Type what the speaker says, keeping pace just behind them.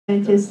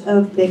Scientist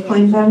of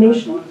Bitcoin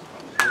Foundation.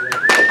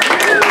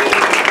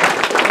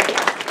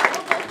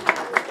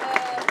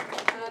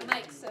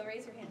 Mike, so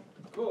raise your hand.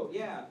 Cool,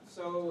 yeah.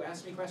 So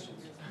ask me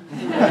questions.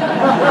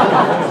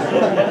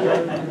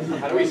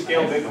 How do we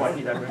scale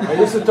Bitcoin? Are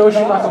you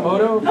Satoshi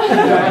Nakamoto?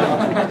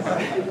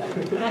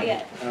 Not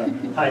yet.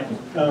 Hi,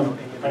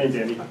 my name's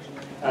Andy.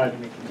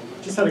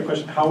 Just had a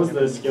question. How was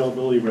the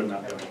scalability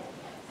roadmap going?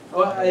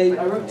 Well, I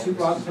wrote 2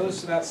 blog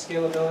posts about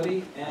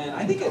scalability, and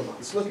I think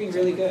it's looking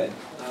really good.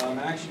 I'm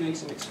actually doing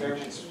some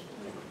experiments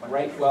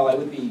well, I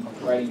would be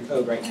writing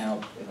code right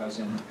now if I was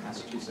in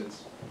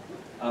Massachusetts.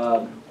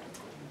 To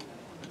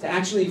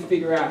actually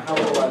figure out how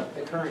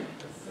the current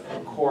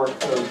core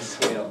code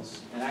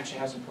scales, and actually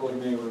have some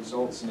preliminary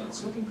results, and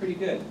it's looking pretty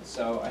good.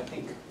 So I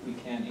think we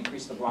can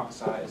increase the block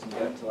size and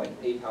get up to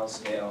like PayPal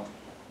scale,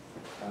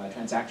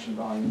 transaction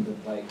volume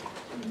with like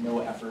no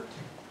effort.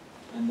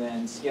 And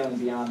then scaling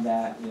beyond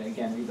that,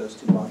 again, read those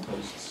 2 blog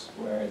posts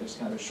where there's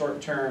kind of a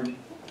short-term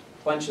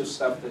bunch of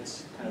stuff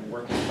that's kind of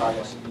work in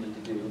progress that we need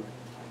to do.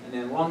 And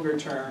then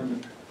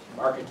longer-term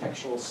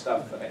architectural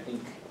stuff that I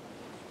think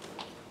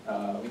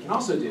we can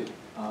also do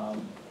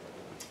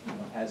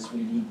as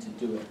we need to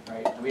do it,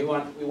 right? And we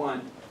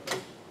want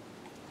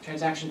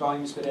transaction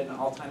volumes but at an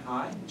all-time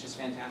high, which is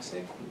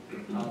fantastic.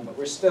 But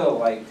we're still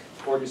like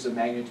orders of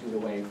magnitude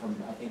away from,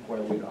 I think,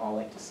 where we'd all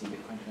like to see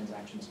Bitcoin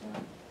transactions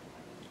go.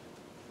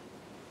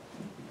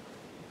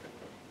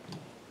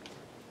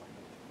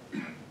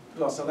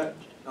 Well, so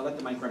I'll let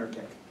the mic runner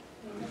pick.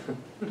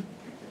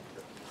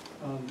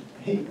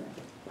 Hey,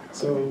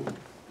 so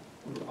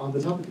on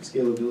the topic of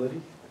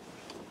scalability,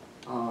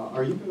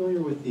 are you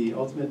familiar with the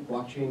ultimate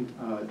blockchain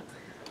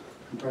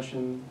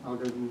compression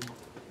algorithm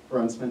for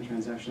unspent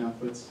transaction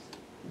outputs?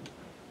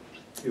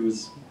 It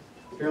was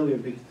fairly a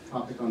big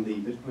topic on the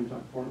Bitcoin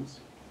talk forums.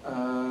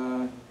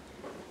 Ultimate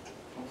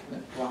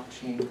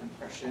blockchain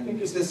compression.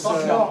 Is this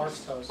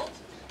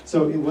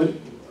So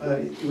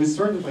it was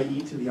started by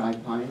E to the I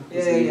pi,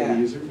 is the name of the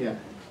user. Yeah.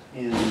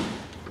 And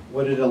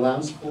what it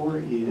allows for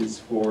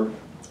is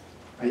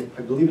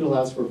I believe it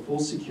allows for full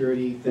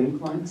security thin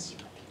clients.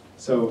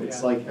 So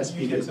it's like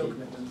SPDF.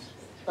 commitments.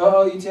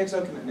 Oh,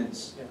 UTXO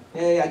commitments.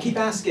 Yeah. I keep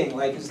asking,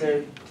 like, is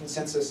there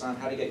consensus on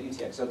how to get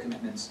UTXO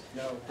commitments?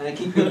 No. And I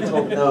keep being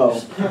told no.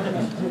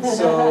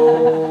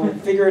 So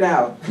figure it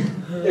out.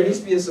 There needs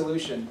to be a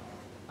solution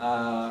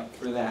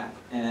for that.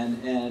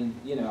 And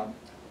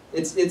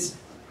it's.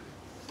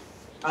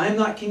 I'm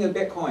not king of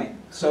Bitcoin,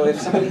 so if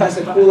somebody has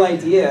a cool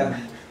idea,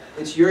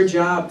 it's your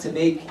job to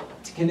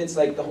convince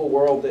like the whole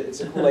world that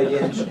it's a cool idea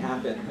and it should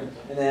happen.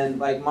 And then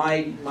like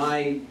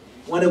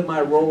one of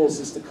my roles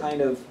is to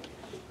kind of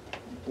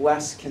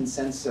bless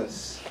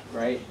consensus,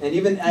 right? And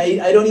even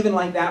I don't even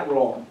like that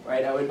role,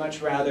 right? I would much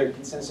rather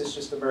consensus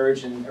just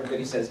emerge and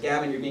everybody says,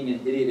 Gavin, you're being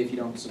an idiot if you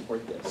don't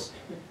support this.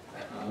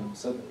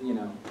 So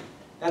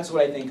that's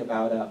what I think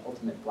about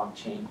ultimate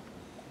blockchain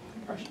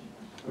compression.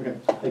 Okay,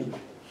 thank you.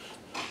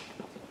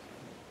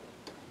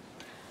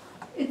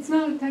 It's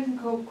not a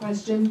technical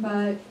question,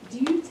 but do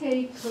you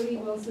take Cody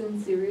Wilson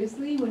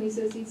seriously when he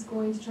says he's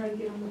going to try to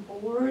get on the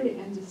board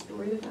and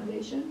destroy the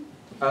foundation?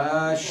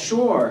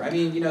 Sure. I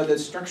mean, the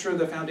structure of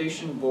the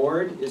foundation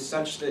board is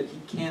such that he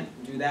can't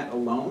do that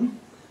alone.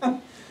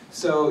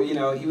 So,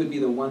 he would be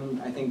the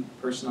one, I think,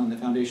 person on the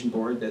foundation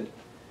board that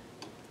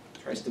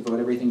tries to vote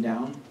everything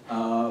down,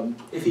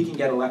 if he can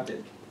get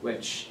elected,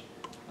 which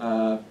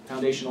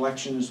foundation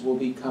elections will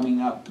be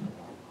coming up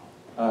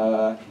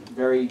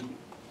very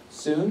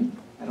soon.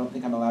 I don't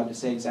think I'm allowed to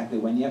say exactly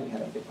when yet. We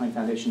had a Bitcoin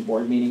Foundation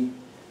board meeting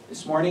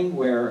this morning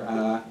where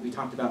we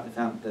talked about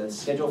the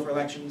schedule for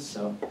elections,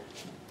 so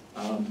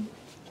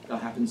that'll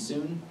happen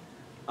soon.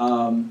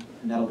 And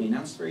that'll be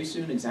announced very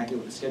soon, exactly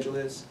what the schedule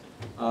is.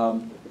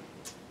 And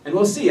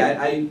we'll see.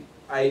 I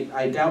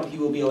doubt he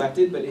will be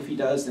elected, but if he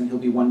does, then he'll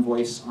be one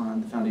voice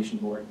on the foundation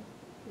board.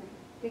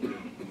 Thank you.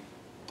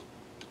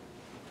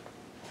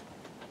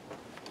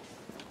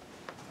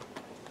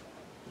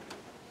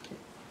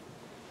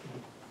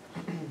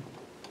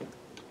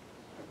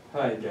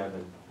 Hi,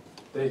 Gavin.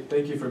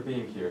 Thank you for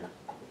being here.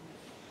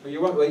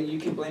 Well, you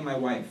can blame my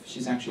wife.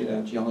 She's actually at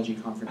a geology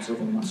conference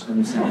over in Moscow.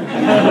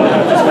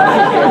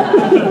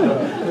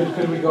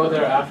 Could we go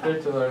there after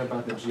to learn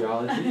about the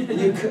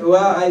geology?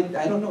 Well, I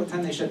don't know what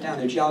time they shut down.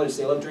 They're geologists.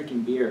 They love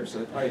drinking beer, so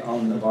they're probably all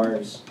in the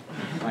bars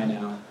by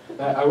now.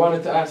 I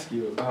wanted to ask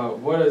you,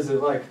 what is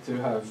it like to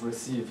have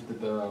received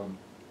the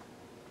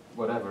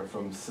whatever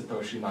from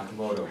Satoshi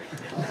Nakamoto?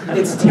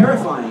 It's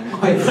terrifying,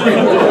 quite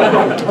frankly.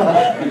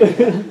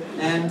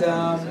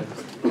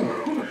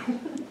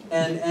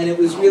 And it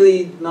was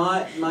really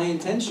not my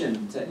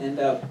intention to end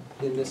up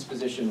in this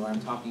position where I'm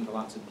talking to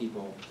lots of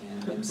people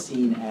and I'm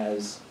seen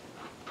as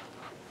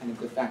kind of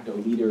de facto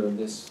leader of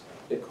this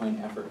Bitcoin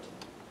effort.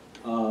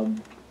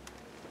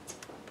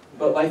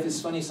 But life is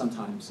funny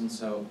sometimes, and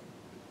so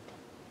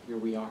here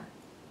we are.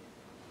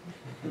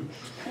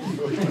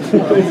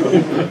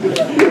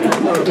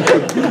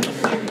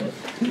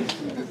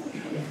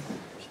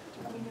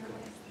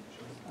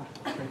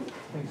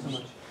 Thanks so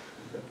much.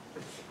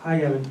 Hi,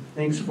 Gavin.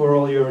 Thanks for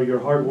all your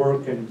hard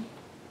work and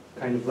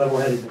kind of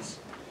level-headedness.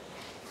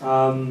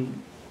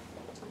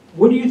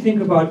 What do you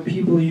think about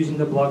people using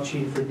the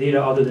blockchain for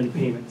data other than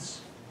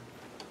payments?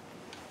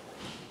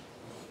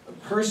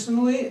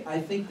 Personally, I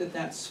think that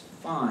that's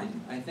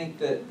fine. I think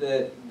that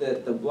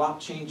the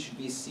blockchain should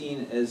be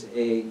seen as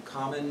a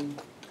common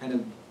kind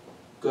of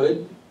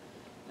good,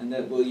 and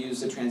that we'll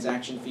use the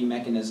transaction fee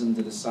mechanism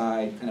to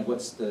decide kind of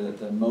what's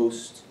the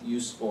most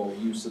useful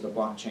use of the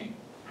blockchain.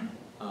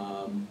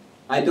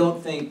 I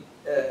don't think,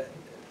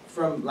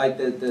 from like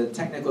the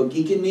technical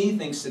geek in me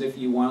thinks that if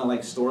you want to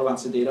like store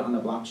lots of data on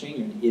the blockchain,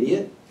 you're an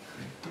idiot.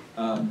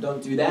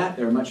 Don't do that.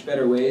 There are much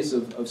better ways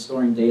of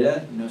storing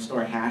data. You know,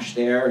 store a hash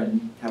there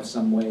and have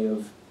some way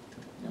of,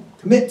 you know,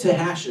 commit to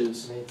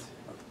hashes.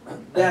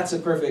 That's a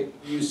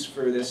perfect use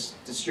for this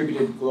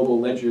distributed global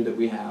ledger that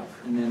we have.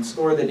 And then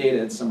store the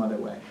data in some other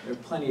way. There are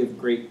plenty of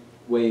great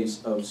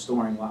ways of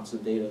storing lots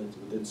of data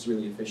that's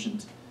really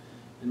efficient.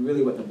 And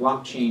really what the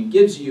blockchain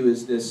gives you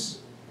is this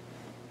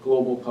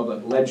global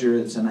public ledger.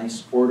 It's a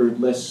nice ordered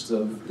list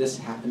of this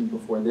happened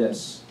before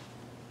this.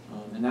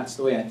 And that's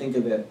the way I think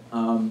of it.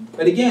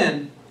 But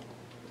again,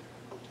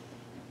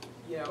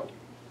 you know,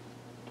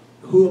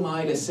 who am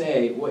I to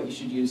say what you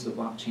should use the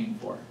blockchain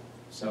for?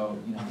 So,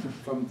 you know,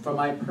 from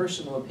my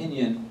personal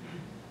opinion,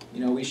 you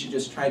know, we should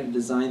just try to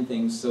design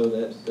things so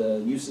that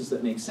the uses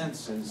that make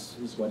sense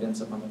is what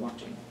ends up on the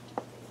blockchain.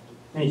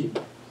 Thank you.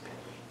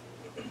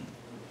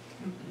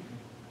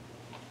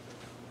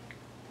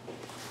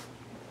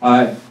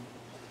 Hi,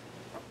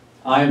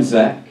 I'm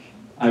Zach.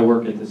 I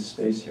work at this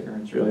space here.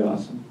 It's really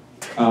awesome.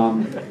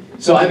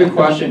 So I have a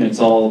question. It's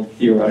all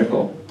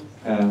theoretical.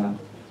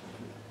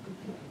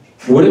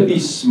 Would it be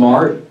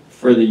smart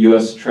for the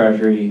U.S.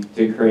 Treasury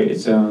to create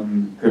its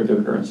own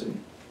cryptocurrency?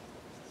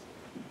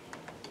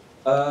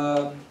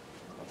 If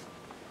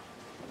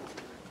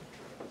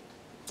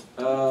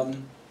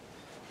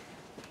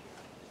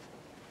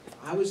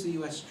I was the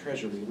U.S.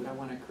 Treasury, would I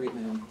want to create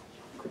my own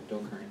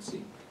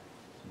cryptocurrency?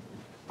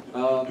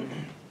 Or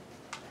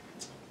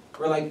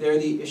like they're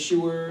the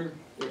issuer,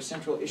 they're a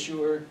central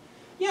issuer.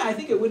 Yeah, I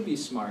think it would be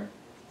smart.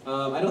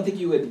 I don't think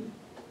you would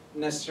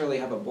necessarily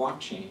have a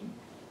blockchain.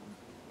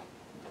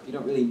 You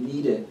don't really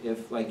need it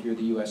if, like, you're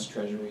the U.S.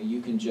 Treasury.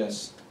 You can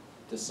just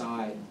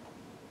decide,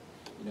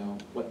 you know,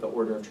 what the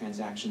order of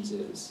transactions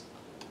is.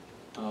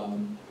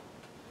 And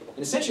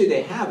essentially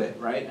they have it,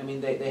 right? I mean,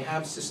 they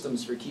have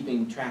systems for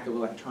keeping track of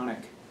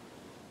electronic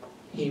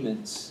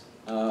payments.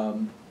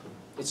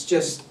 It's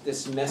just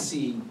this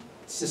messy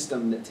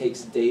system that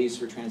takes days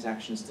for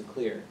transactions to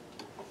clear.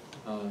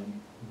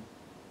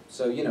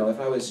 So, you know, if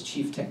I was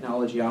Chief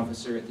Technology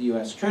Officer at the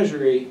U.S.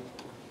 Treasury,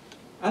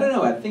 I don't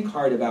know, I'd think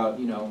hard about,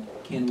 you know,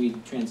 can we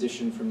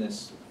transition from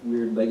this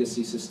weird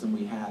legacy system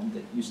we had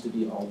that used to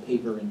be all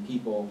paper and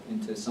people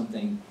into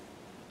something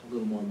a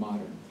little more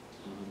modern.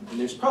 And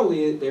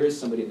there is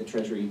somebody at the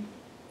Treasury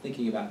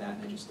thinking about that,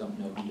 and I just don't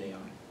know who they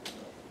are.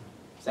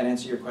 Does that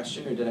answer your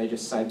question, or did I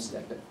just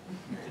sidestep it?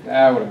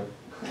 Whatever.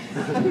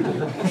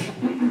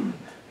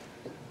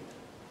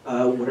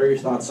 What are your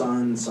thoughts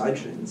on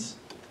sidechains?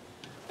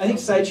 I think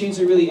sidechains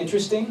are really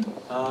interesting.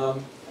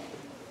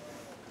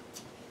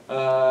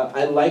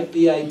 I like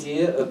the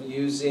idea of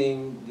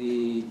using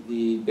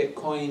the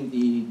Bitcoin,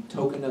 the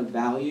token of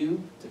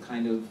value, to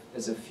kind of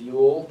as a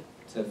fuel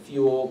to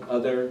fuel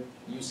other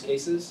use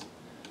cases.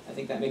 I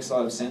think that makes a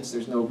lot of sense.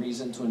 There's no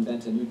reason to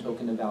invent a new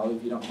token of value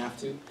if you don't have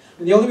to.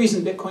 And the only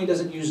reason Bitcoin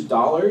doesn't use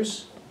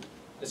dollars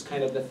as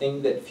kind of the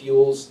thing that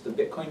fuels the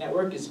Bitcoin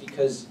network is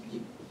because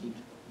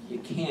you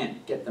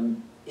can't get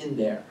them in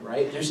there,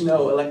 right? There's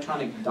no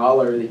electronic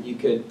dollar that you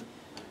could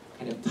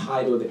kind of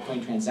tie to a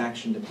Bitcoin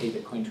transaction to pay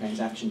Bitcoin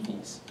transaction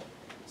fees.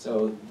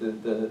 So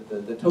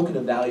the token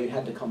of value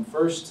had to come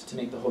first to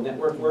make the whole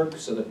network work,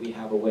 so that we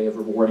have a way of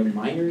rewarding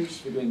miners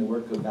for doing the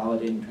work of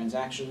validating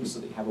transactions, so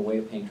that you have a way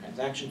of paying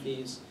transaction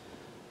fees.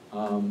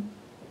 But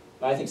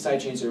I think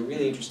sidechains are a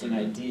really interesting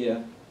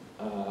idea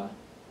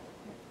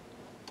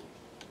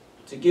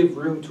to give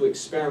room to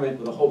experiment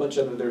with a whole bunch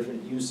of other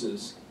different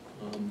uses.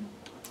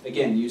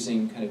 Again,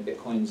 using kind of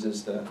Bitcoins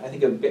as I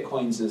think of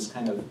Bitcoins as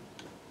kind of,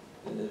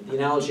 the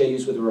analogy I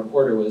used with a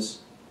reporter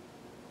was,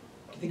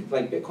 I think of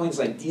like Bitcoin's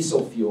like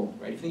diesel fuel,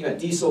 right? If you think about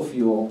diesel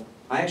fuel,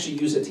 I actually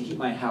use it to heat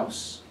my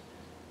house,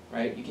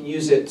 right? You can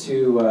use it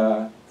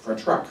for a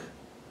truck.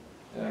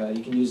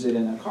 You can use it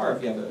in a car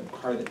if you have a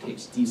car that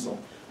takes diesel.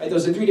 Right?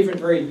 Those are three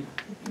very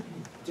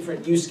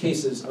different use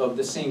cases of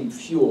the same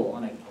fuel,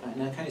 and I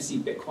kind of see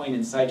Bitcoin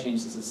and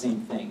sidechains as the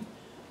same thing,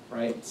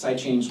 right?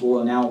 Sidechains will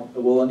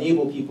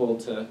enable people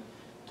to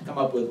come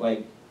up with,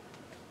 like,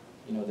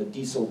 you know, the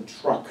diesel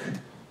truck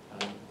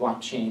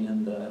blockchain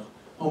and the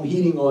home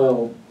heating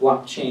oil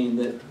blockchain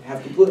that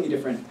have completely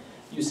different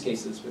use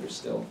cases but are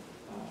still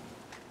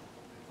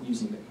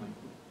using Bitcoin.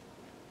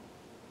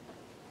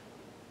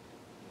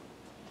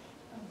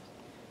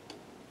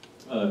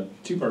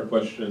 Two-part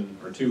question,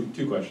 or two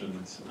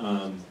questions.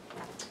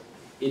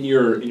 In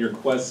your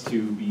quest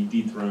to be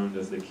dethroned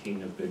as the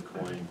king of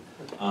Bitcoin,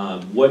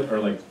 what are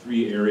like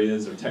 3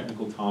 areas or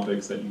technical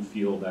topics that you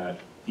feel that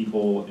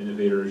people,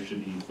 innovators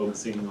should be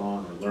focusing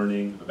on or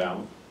learning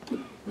about.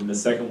 And the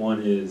second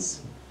one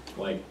is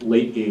like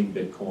late game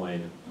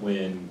Bitcoin,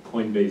 when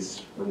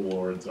Coinbase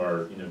rewards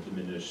are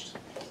diminished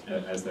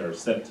as they're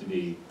set to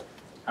be.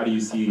 How do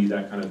you see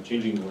that kind of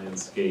changing the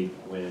landscape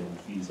when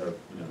fees are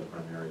the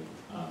primary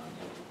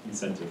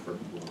incentive for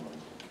people to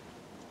learn?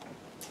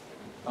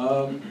 I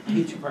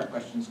hate two-part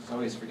questions because I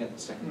always forget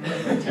the second part.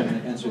 I tend to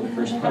answer the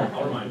first part.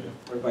 I'll remind you.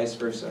 Or vice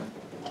versa.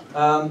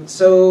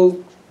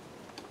 So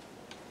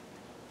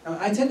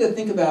I tend to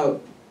think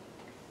about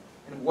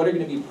what are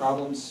going to be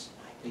problems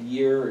a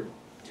year or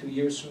 2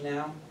 years from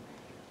now,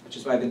 which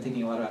is why I've been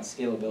thinking a lot about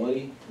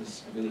scalability,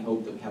 because I really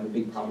hope that we have a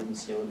big problem with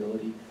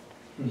scalability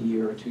a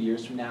year or 2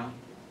 years from now.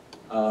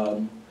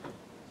 I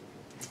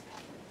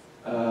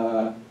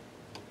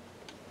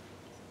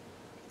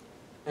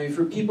mean,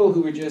 for people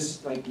who are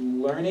just like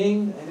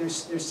learning,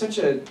 there's such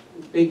a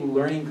big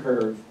learning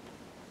curve.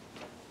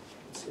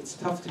 It's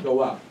tough to go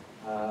up,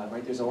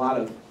 right? There's a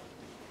lot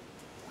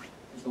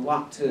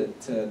to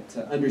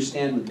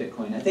understand with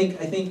Bitcoin. I think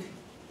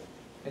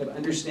kind of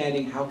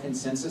understanding how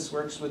consensus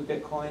works with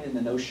Bitcoin and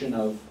the notion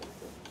of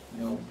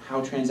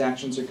how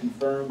transactions are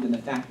confirmed and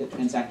the fact that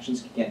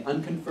transactions can get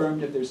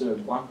unconfirmed if there's a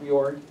block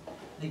reorg.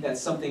 I think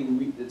that's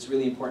something that's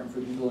really important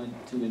for people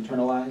to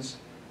internalize.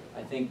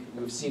 I think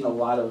we've seen a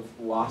lot of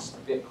lost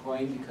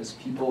Bitcoin because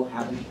people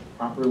haven't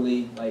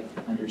properly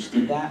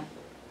understood that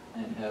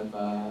and have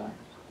been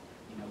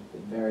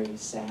very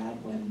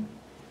sad when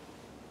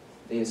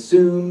they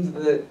assumed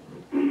that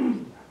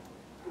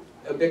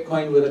a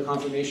Bitcoin with a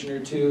confirmation or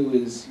two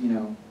is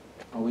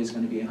always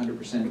going to be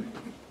 100%.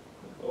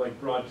 Well, like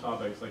broad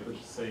topics, like let's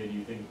just say, do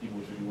you think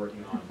people should be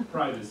working on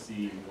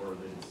privacy or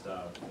related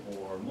stuff,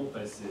 or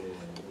multi-sig,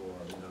 or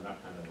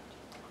that kind of?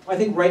 I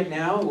think right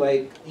now,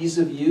 ease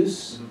of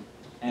use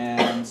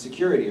and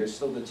security are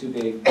still the two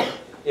big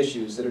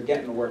issues that are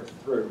getting worked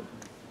through.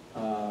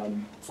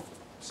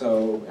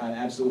 So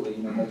absolutely,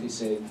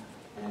 multi-sig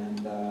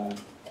and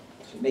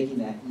so making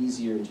that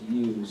easier to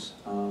use.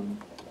 I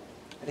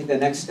think the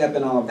next step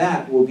in all of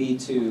that will be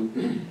to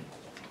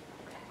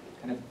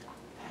kind of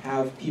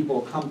have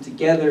people come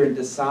together and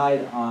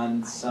decide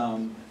on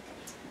some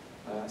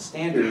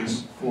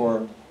standards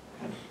for,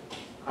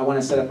 I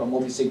want to set up a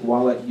multi-sig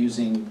wallet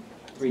using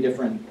 3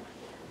 different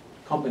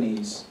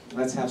companies.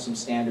 Let's have some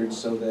standards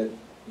so that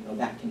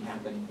that can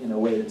happen in a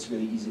way that's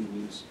really easy to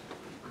use.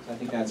 So I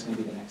think that's going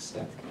to be the next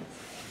step.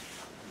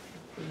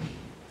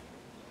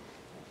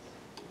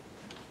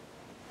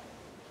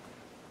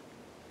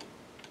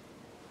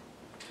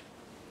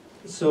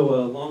 So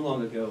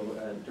long ago,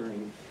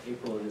 during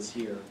April of this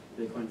year,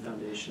 the Bitcoin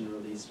Foundation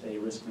released a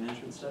risk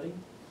management study.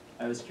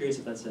 I was curious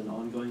if that's an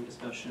ongoing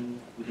discussion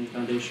within the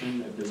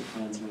foundation, if there's a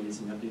plan to release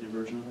an updated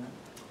version of that.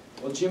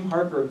 Well, Jim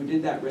Harper, who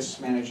did that risk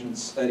management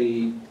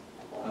study,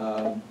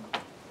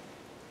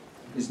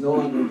 is no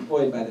longer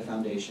employed by the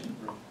foundation.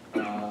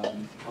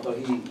 Although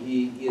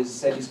he has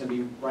said he's going to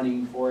be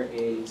running for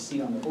a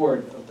seat on the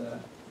board of the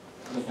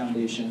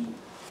foundation.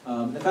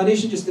 The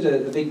foundation just did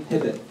a big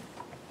pivot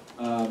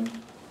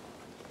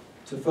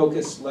to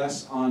focus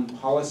less on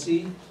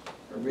policy,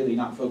 or really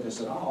not focus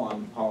at all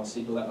on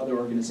policy, but let other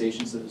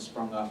organizations that have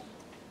sprung up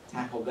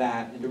tackle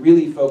that, and to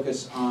really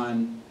focus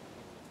on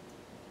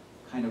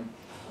kind of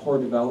core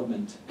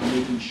development and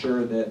making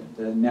sure that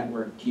the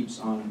network keeps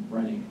on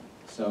running.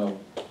 So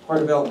core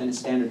development and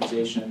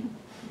standardization,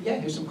 yeah,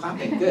 here's some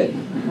clapping, good,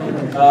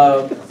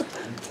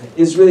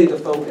 is really the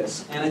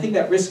focus. And I think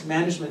that risk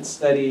management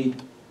study,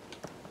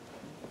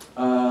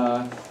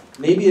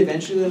 maybe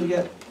eventually it'll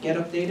get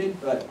updated,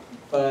 but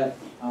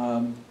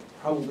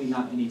probably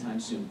not anytime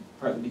soon.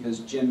 Partly because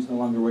Jim's no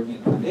longer working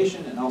at the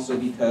foundation, and also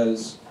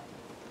because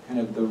kind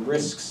of the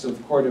risks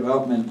of core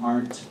development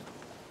aren't,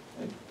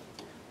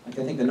 like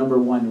I think the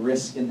 #1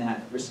 risk in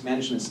that risk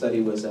management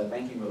study was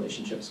banking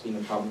relationships being a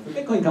problem for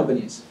Bitcoin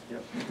companies.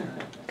 Yep.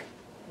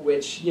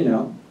 Which,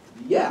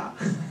 yeah,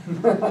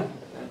 that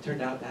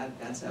turned out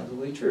that's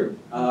absolutely true.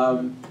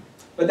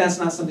 But that's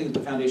not something that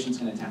the foundation's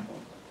going to tackle,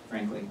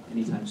 frankly,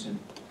 anytime soon.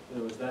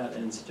 There was that,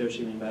 and Satoshi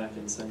came back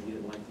and saying he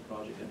didn't like the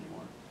project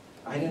anymore.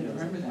 I didn't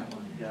remember that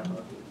one. Yeah,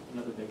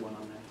 another big one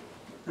on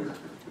there.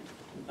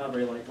 Not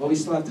very likely. Well, we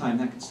still have time.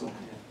 That could still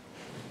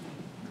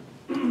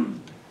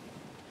happen.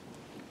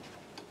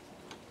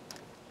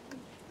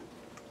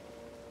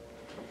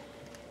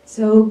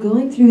 So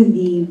going through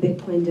the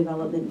Bitcoin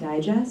Development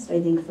Digest, I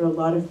think for a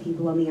lot of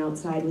people on the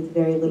outside with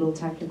very little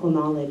technical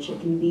knowledge, it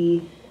can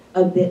be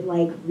a bit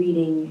like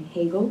reading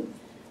Hegel,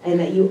 and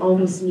that you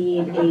almost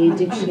need a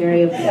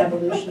dictionary of the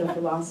evolution of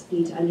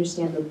philosophy to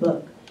understand the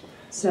book.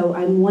 So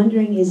I'm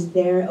wondering, is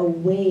there a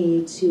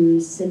way to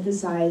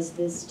synthesize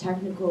this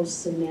technical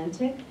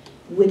semantic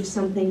with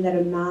something that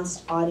a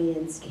mass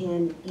audience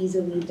can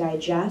easily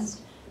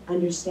digest,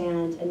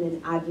 understand, and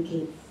then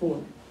advocate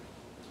for?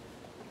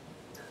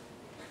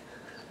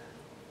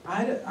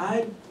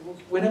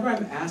 Whenever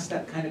I'm asked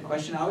that kind of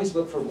question, I always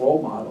look for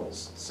role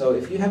models. So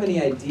if you have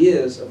any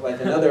ideas of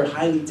another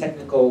highly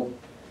technical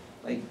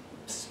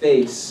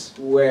space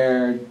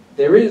where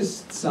there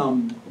is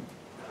some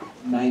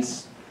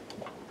nice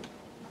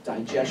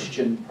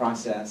digestion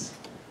process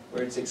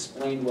where it's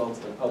explained well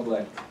to the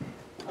public.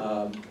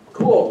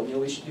 Cool,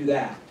 we should do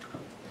that.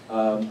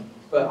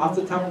 But off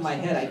the top of my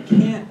head, I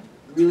can't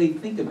really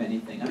think of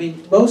anything. I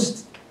mean,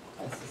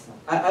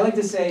 I like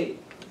to say,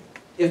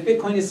 if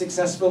Bitcoin is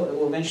successful, it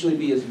will eventually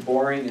be as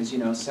boring as,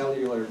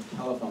 cellular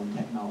telephone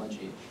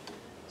technology.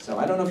 So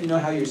I don't know if you know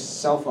how your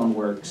cell phone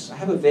works. I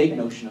have a vague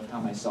notion of how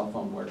my cell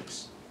phone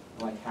works,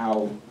 like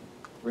how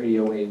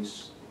radio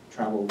waves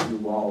travel through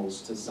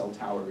walls to cell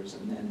towers,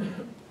 and then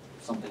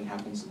something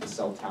happens at the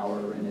cell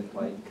tower, and it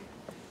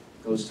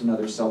goes to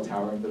another cell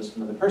tower and goes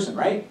to another person,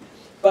 right?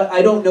 But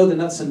I don't know the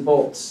nuts and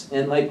bolts.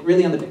 And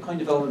really on the Bitcoin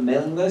development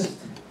mailing list,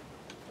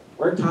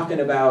 we're talking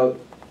about,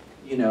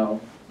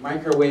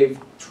 microwave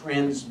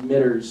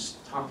transmitters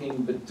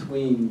talking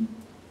between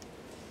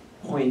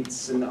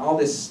points and all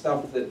this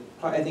stuff that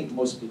I think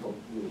most people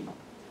really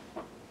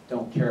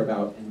don't care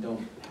about and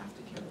don't have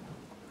to care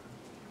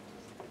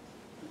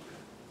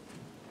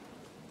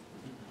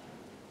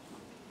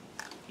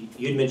about.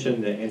 You'd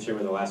mentioned answering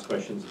one of the last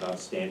questions about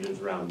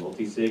standards around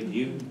multisig. Do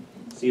you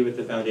see with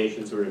the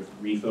foundation sort of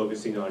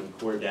refocusing on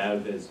core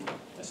dev as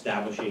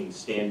establishing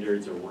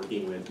standards or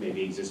working with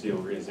maybe existing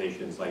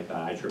organizations like the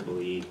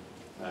IEEE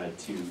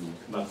to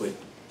come up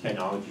with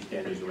technology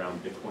standards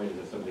around Bitcoin? Is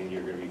that something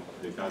you're going to be,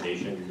 the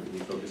foundation, you're going to be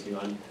focusing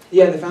on?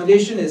 Yeah, the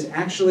foundation is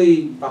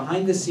actually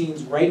behind the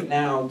scenes right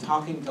now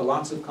talking to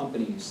lots of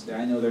companies.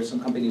 I know there's some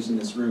companies in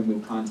this room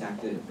we've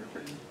contacted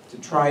to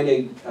try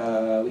to,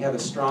 we have a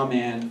straw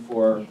man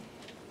for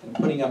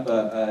putting up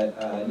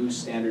a new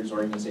standards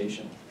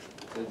organization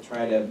to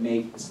try to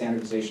make the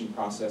standardization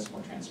process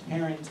more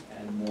transparent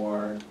and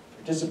more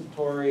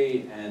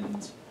participatory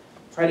and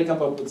try to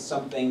come up with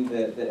something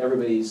that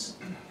everybody's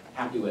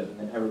happy with and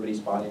that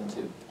everybody's bought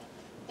into.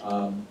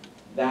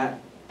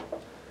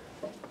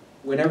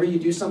 Whenever you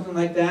do something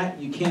like that,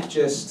 you can't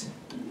just,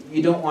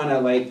 you don't want to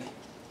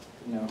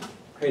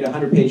create a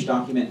 100-page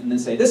document and then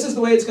say, this is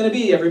the way it's going to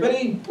be,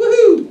 everybody,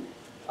 woohoo!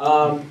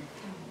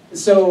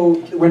 So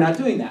we're not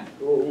doing that.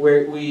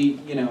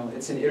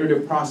 It's an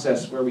iterative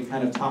process where we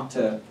kind of talk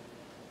to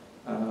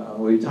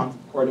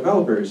core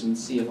developers and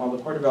see if all the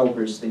core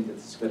developers think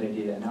it's a good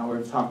idea. Now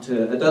we'll talk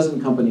to a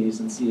dozen companies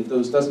and see if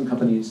those dozen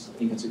companies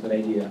think it's a good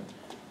idea.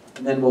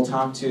 And then we'll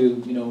talk to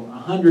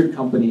 100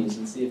 companies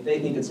and see if they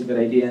think it's a good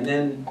idea. And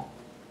then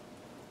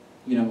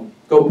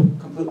go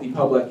completely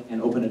public and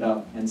open it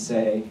up and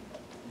say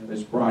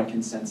there's broad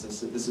consensus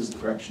that this is the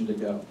direction to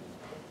go.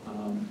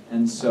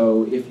 And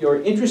so if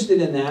you're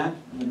interested in that,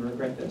 I'm going to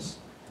regret this.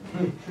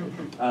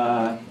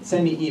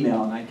 Send me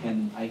email and I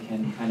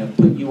can kind of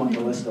put you on the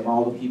list of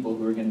all the people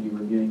who are going to be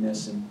reviewing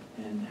this and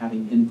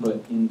having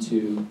input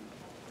into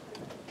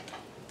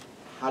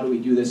how do we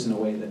do this in a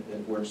way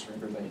that works for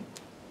everybody.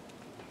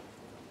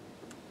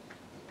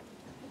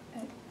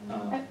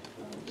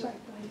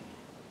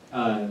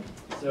 I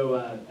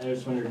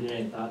just wondered if you had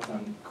any thoughts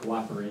on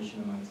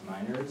cooperation amongst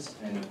miners,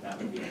 and if that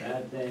would be a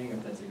bad thing,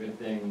 if that's a good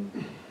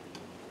thing.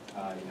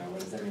 What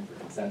does that mean for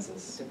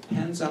consensus?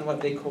 Depends on what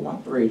they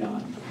cooperate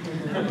on.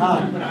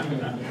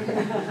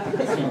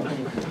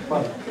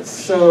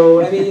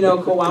 So,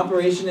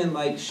 cooperation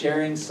in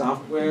sharing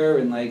software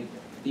and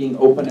being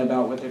open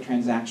about what their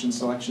transaction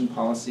selection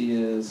policy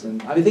is.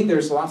 And I think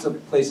there's lots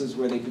of places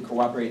where they could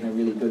cooperate in a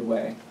really good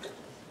way.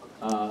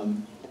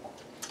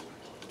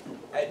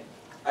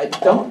 I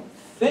don't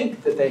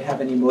think that they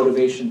have any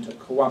motivation to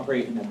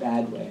cooperate in a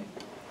bad way.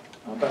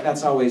 But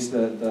that's always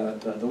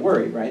the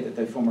worry, right? That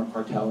they form a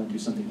cartel and do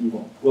something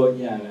evil. Well,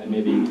 yeah, and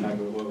maybe you can talk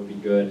about what would be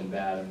good and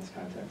bad in this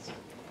context.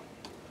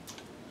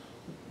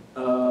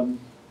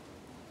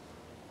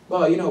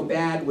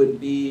 Bad would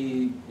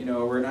be,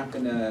 we're not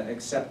going to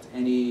accept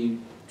any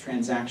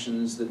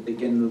transactions that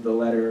begin with the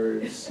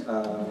letters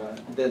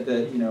that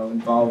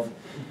involve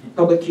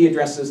public key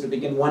addresses that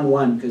begin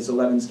 11, because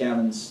 11's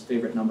Gavin's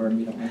favorite number, and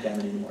we don't like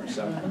Gavin anymore,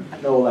 so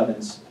no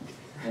 11s.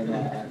 In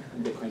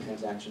Bitcoin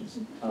transactions,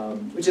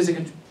 which is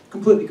a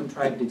completely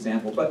contrived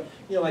example, but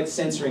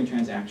censoring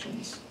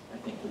transactions, I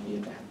think would be a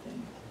bad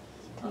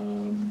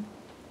thing.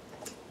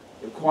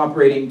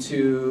 Cooperating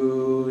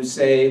to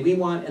say we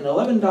want an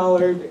 $11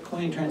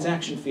 Bitcoin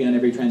transaction fee on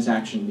every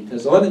transaction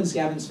because 11 is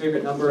Gavin's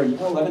favorite number, and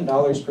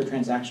 $11 per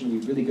transaction would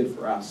be really good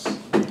for us.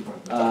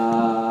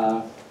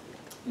 That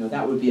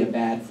would be a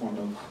bad form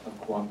of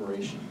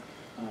cooperation.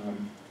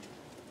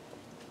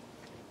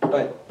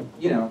 But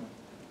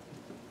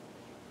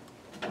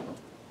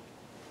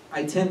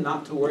I tend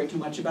not to worry too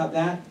much about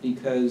that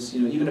because,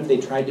 even if they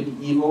tried to be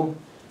evil,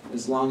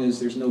 as long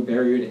as there's no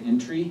barrier to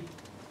entry,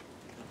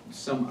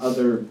 some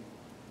other,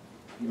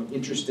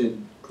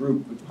 interested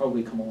group would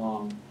probably come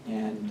along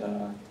and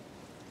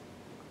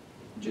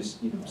just,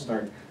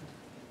 start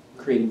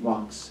creating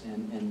blocks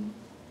and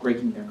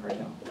breaking their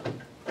cartel.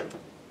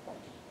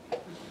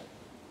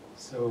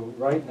 So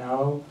right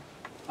now,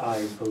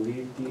 I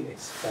believe the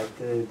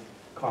expected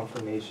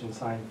confirmation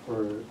time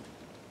for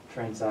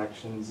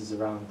transactions is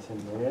around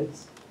 10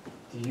 minutes.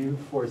 Do you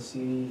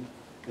foresee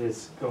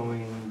this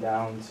going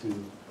down to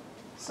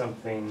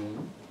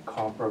something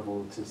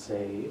comparable to,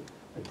 say,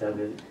 a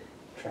debit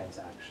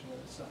transaction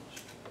as such?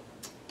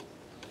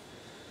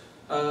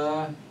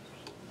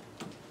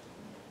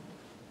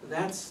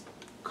 That's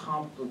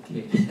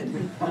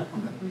complicated.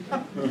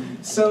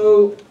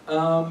 So,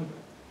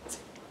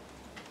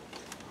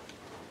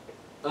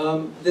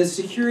 the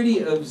security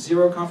of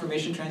zero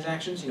confirmation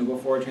transactions,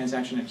 before a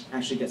transaction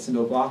actually gets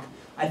into a block,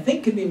 I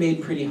think could be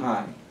made pretty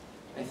high.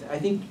 I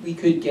think we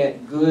could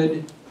get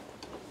good.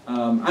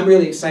 I'm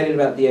really excited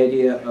about the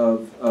idea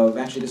of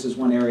actually, this is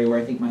one area where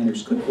I think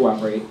miners could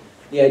cooperate.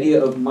 The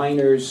idea of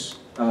miners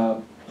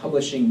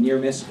publishing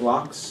near-miss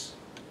blocks.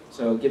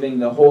 So giving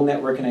the whole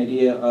network an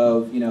idea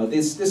of,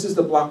 this is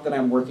the block that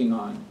I'm working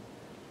on.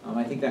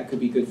 I think that could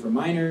be good for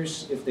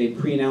miners if they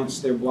pre-announce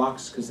their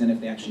blocks, because then if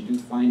they actually do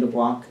find a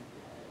block,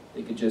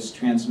 they could just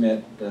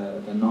transmit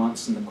the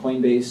nonce and the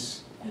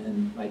Coinbase,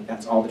 and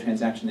that's all the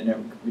transaction the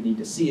network would need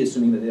to see,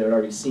 assuming that they had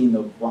already seen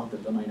the block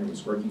that the miner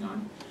was working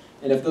on.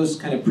 And if those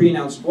kind of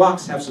pre-announced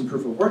blocks have some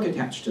proof of work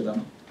attached to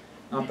them,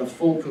 not the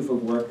full proof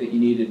of work that you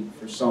needed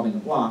for solving a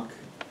block,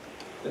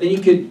 but then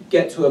you could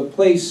get to a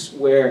place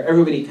where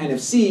everybody kind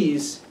of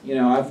sees,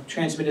 I've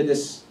transmitted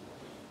this,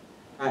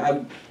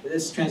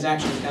 this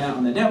transaction has gone out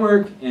on the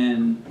network,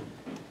 and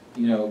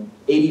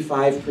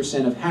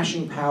 85% of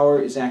hashing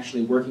power is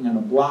actually working on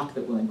a block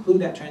that will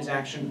include that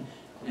transaction,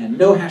 and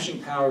no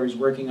hashing power is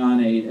working on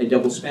a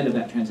double spend of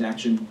that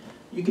transaction.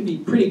 You can be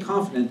pretty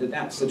confident that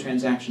that's the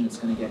transaction that's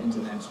going to get into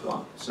the next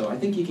block. So I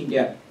think you can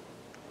get,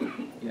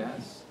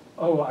 yes?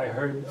 Oh, I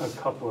heard a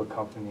couple of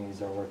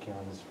companies are working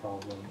on this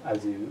problem,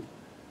 as you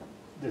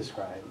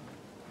described.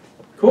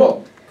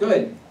 Cool,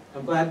 good.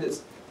 I'm glad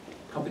that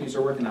companies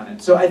are working on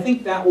it. So I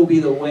think that will be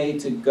the way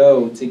to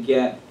go to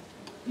get,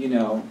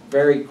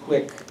 very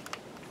quick,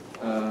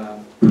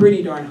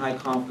 pretty darn high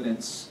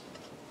confidence,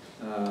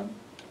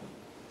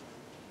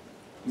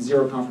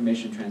 zero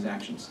confirmation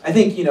transactions. I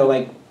think,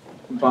 like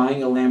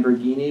buying a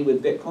Lamborghini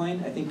with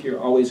Bitcoin, I think you're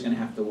always going to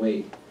have to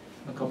wait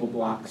a couple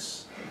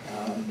blocks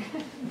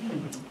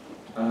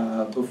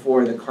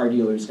before the car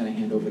dealer is going to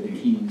hand over the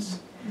keys.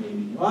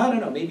 Maybe, well, I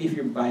don't know, maybe if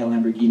you buy a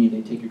Lamborghini,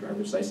 they take your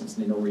driver's license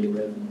and they know where you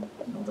live, and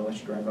they'll let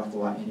you drive off the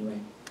lot anyway.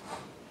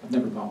 I've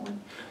never bought one.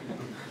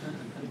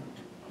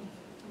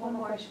 One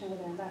more question over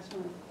there, last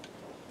one.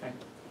 Okay.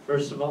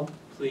 First of all,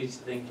 please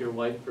thank your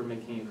wife for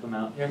making you come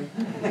out here.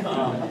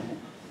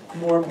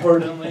 More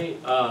importantly,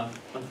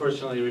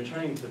 unfortunately,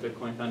 returning to the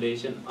Bitcoin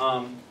Foundation,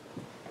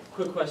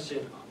 quick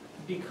question.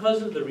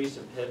 Because of the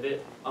recent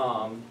pivot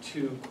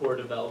to core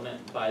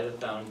development by the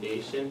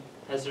foundation,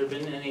 has there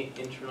been any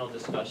internal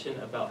discussion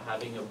about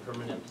having a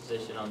permanent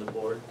position on the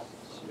board,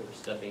 or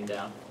stepping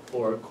down,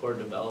 for a core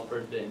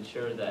developer to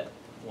ensure that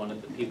one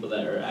of the people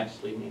that are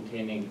actually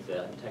maintaining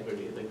the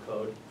integrity of the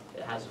code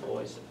has a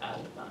voice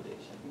at the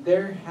foundation?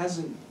 There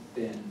hasn't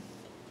been.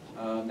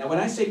 Now when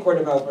I say core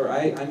developer,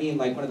 I mean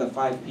like one of the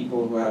 5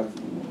 people who have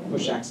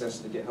push access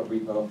to the GitHub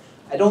repo.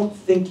 I don't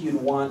think you'd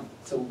want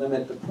to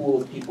limit the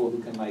pool of people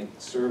who can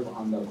serve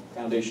on the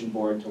foundation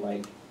board to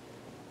one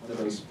of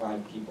those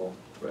 5 people.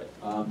 Right.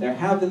 There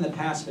have in the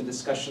past been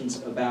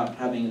discussions about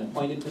having an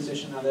appointed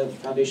position on the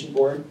foundation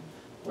board,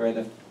 where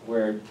the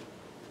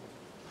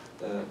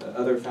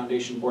other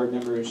foundation board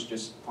members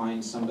just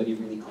find somebody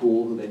really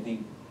cool who they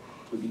think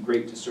would be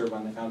great to serve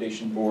on the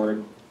foundation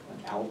board,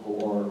 like Al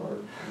Gore or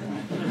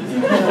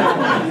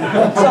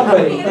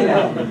somebody,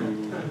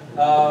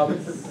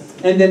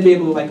 and then be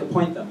able to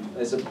appoint them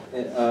as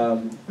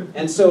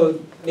and so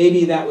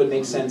maybe that would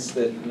make sense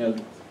that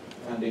the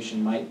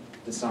foundation might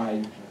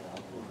decide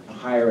to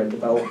hire a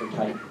developer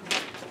type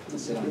to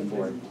sit on the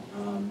board,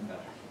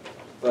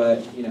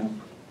 but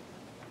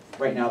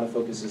right now the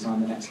focus is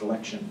on the next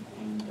election,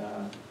 and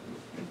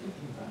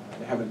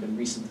there haven't been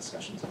recent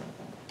discussions about that.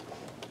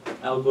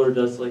 Al Gore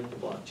does like the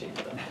blockchain,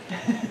 though.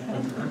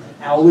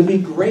 Al would be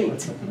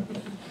great.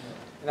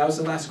 And that was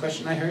the last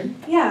question I heard?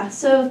 Yeah,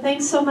 so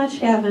thanks so much,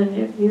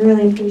 Gavin. We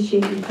really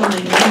appreciate you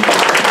coming.